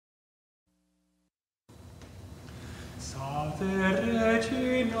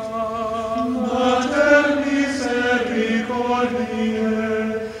Regina, Mater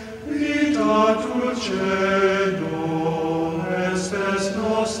misericordiae, vita dulcedo, estes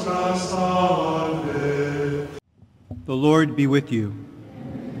nostra salve. The Lord be with you.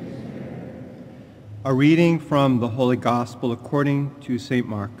 A reading from the Holy Gospel according to St.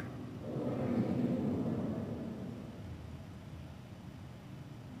 Mark.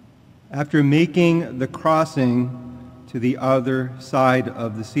 After making the crossing to the other side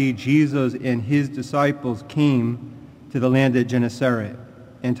of the sea, Jesus and his disciples came to the land at Gennesaret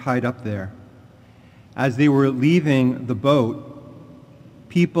and tied up there. As they were leaving the boat,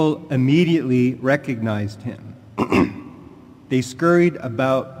 people immediately recognized him. They scurried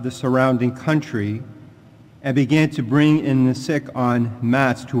about the surrounding country and began to bring in the sick on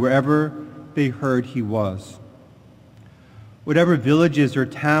mats to wherever they heard he was. Whatever villages or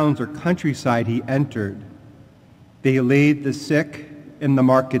towns or countryside he entered, they laid the sick in the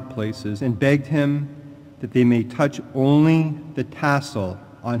marketplaces and begged him that they may touch only the tassel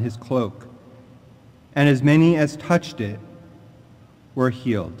on his cloak. And as many as touched it were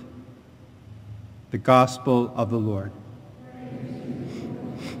healed. The Gospel of the Lord.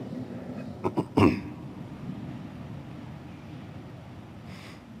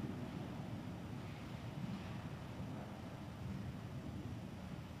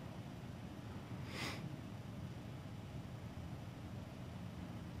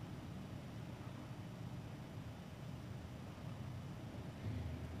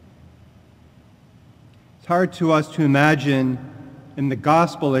 It's hard to us to imagine in the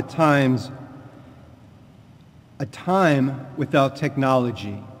gospel at times a time without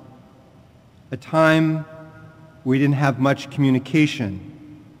technology, a time we didn't have much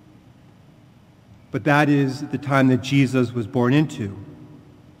communication. But that is the time that Jesus was born into.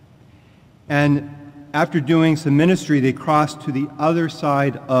 And after doing some ministry, they crossed to the other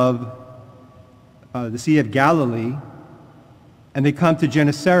side of the Sea of Galilee, and they come to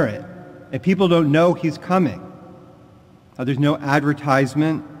Gennesaret. And people don't know he's coming. There's no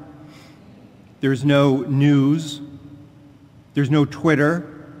advertisement. There's no news. There's no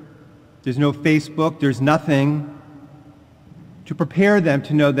Twitter. There's no Facebook. There's nothing to prepare them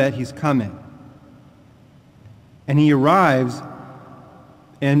to know that he's coming. And he arrives,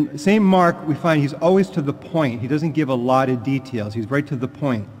 and St. Mark, we find he's always to the point. He doesn't give a lot of details. He's right to the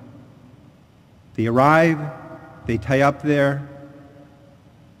point. They arrive, they tie up there,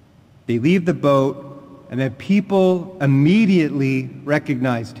 they leave the boat, and then people immediately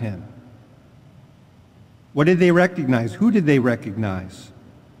recognized him. What did they recognize? Who did they recognize?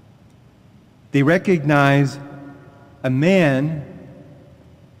 They recognized a man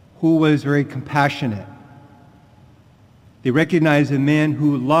who was very compassionate. They recognized a man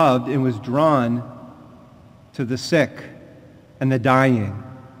who loved and was drawn to the sick and the dying.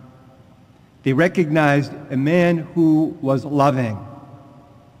 They recognized a man who was loving.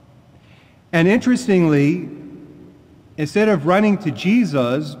 And interestingly, instead of running to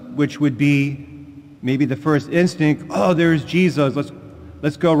Jesus, which would be maybe the first instinct, oh, there's Jesus,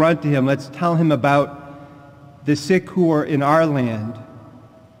 let's go run to him, let's tell him about the sick who are in our land,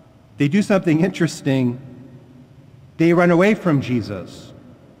 they do something interesting. They run away from Jesus.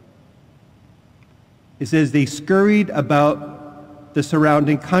 It says they scurried about the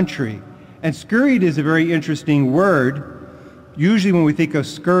surrounding country. And scurried is a very interesting word. Usually when we think of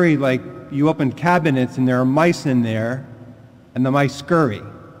scurry, like you open cabinets and there are mice in there, and the mice scurry.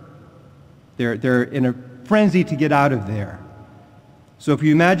 They're in a frenzy to get out of there. So if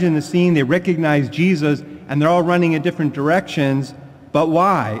you imagine the scene, they recognize Jesus, and they're all running in different directions, but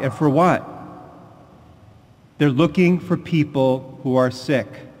why and for what? They're looking for people who are sick.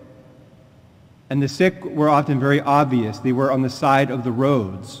 And the sick were often very obvious. They were on the side of the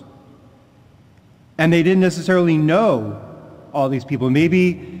roads. And they didn't necessarily know all these people.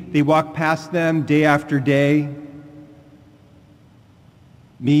 Maybe they walked past them day after day.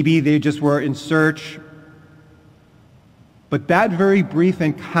 Maybe they just were in search. But that very brief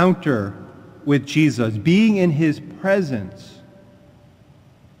encounter with Jesus, being in his presence,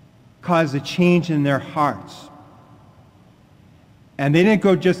 caused a change in their hearts. And they didn't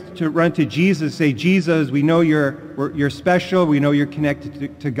go just to run to Jesus, say, Jesus, we know you're special, we know you're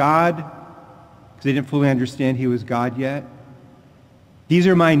connected to God, because they didn't fully understand he was God yet. These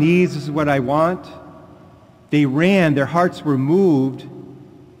are my needs, this is what I want. They ran, their hearts were moved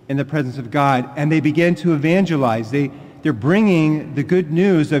in the presence of God, and they began to evangelize. They're bringing the good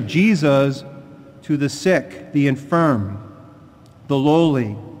news of Jesus to the sick, the infirm, the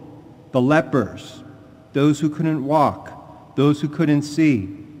lowly, the lepers, those who couldn't walk, those who couldn't see.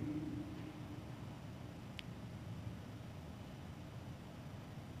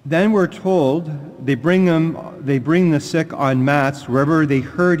 Then we're told they bring the sick on mats wherever they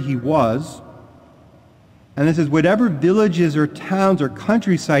heard he was. And it says, whatever villages or towns or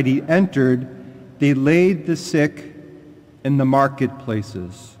countryside he entered, they laid the sick in the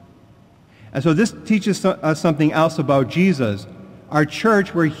marketplaces. And so this teaches us something else about Jesus. Our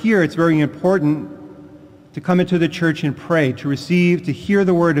church, we're here, it's very important to come into the church and pray, to hear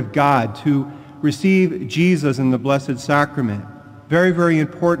the word of God, to receive Jesus in the Blessed Sacrament. Very, very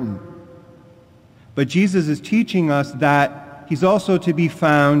important. But Jesus is teaching us that he's also to be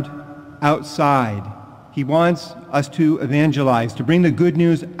found outside. He wants us to evangelize, to bring the good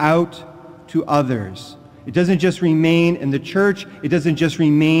news out to others. It doesn't just remain in the church. It doesn't just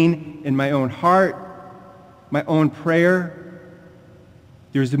remain in my own heart, my own prayer.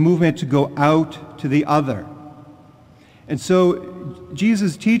 There's a movement to go out to the other. And so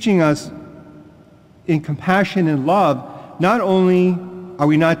Jesus is teaching us in compassion and love, not only are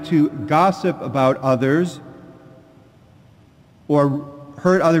we not to gossip about others or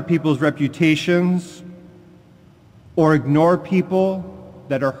hurt other people's reputations or ignore people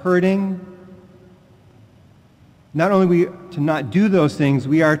that are hurting. Not only are we to not do those things,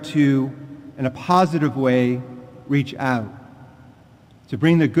 we are to, in a positive way, reach out, to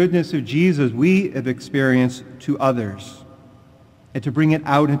bring the goodness of Jesus we have experienced to others, and to bring it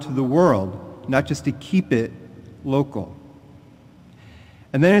out into the world, not just to keep it local.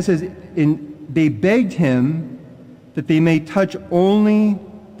 And then it says, they begged him that they may touch only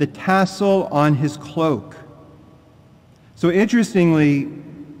the tassel on his cloak. So interestingly,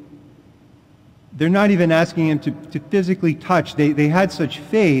 they're not even asking him to physically touch. They had such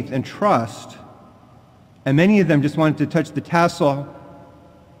faith and trust, and many of them just wanted to touch the tassel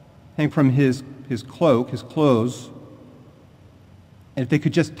hanging from his cloak, his clothes. And if they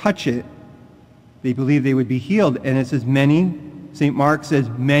could just touch it, they believed they would be healed. And it says many, St. Mark says,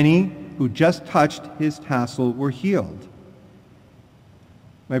 many who just touched his tassel were healed.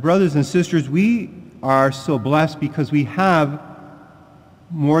 My brothers and sisters, we are so blessed because we have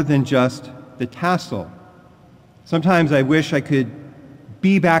more than just the tassel. Sometimes I wish I could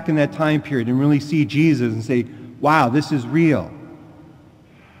be back in that time period and really see Jesus and say, wow, this is real.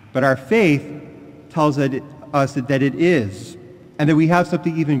 But our faith tells us that it is, and that we have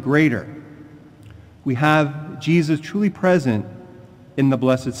something even greater. We have Jesus truly present in the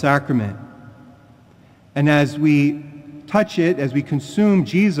Blessed Sacrament. And as we touch it, as we consume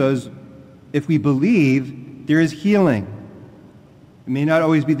Jesus, if we believe, there is healing. It may not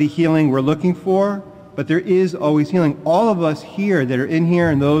always be the healing we're looking for, but there is always healing. All of us here that are in here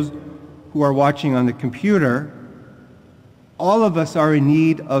and those who are watching on the computer, all of us are in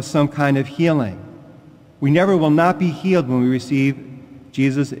need of some kind of healing. We never will not be healed when we receive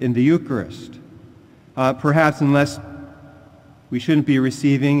Jesus in the Eucharist. Perhaps unless we shouldn't be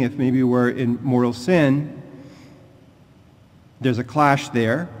receiving, if maybe we're in mortal sin, there's a clash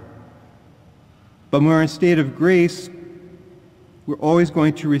there. But when we're in a state of grace, we're always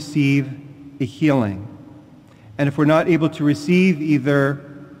going to receive a healing. And if we're not able to receive either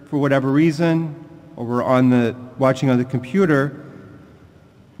for whatever reason, or we're watching on the computer,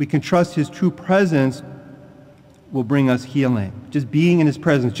 we can trust his true presence will bring us healing. Just being in his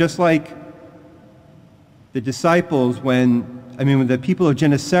presence, just like the disciples when the people of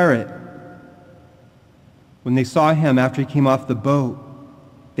Gennesaret, when they saw him after he came off the boat,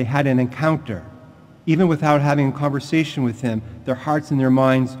 they had an encounter. Even without having a conversation with him, their hearts and their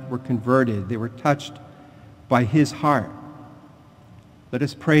minds were converted. They were touched by his heart. Let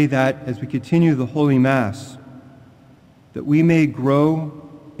us pray that as we continue the Holy Mass, that we may grow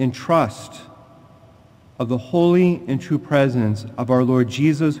in trust of the holy and true presence of our Lord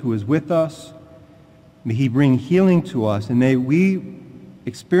Jesus who is with us. May he bring healing to us, and may we,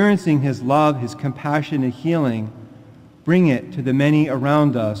 experiencing his love, his compassion and healing, bring it to the many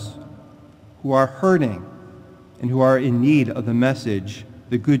around us who are hurting and who are in need of the message,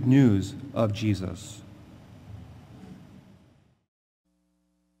 the good news of Jesus.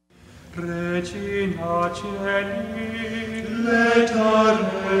 Regina Caeli,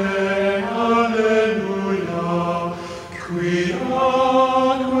 letare, alleluia, qui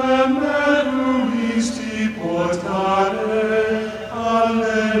aquam meruisti portare,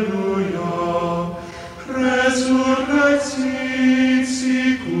 alleluia, resurrexit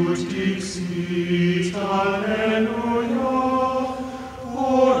sicut dixit,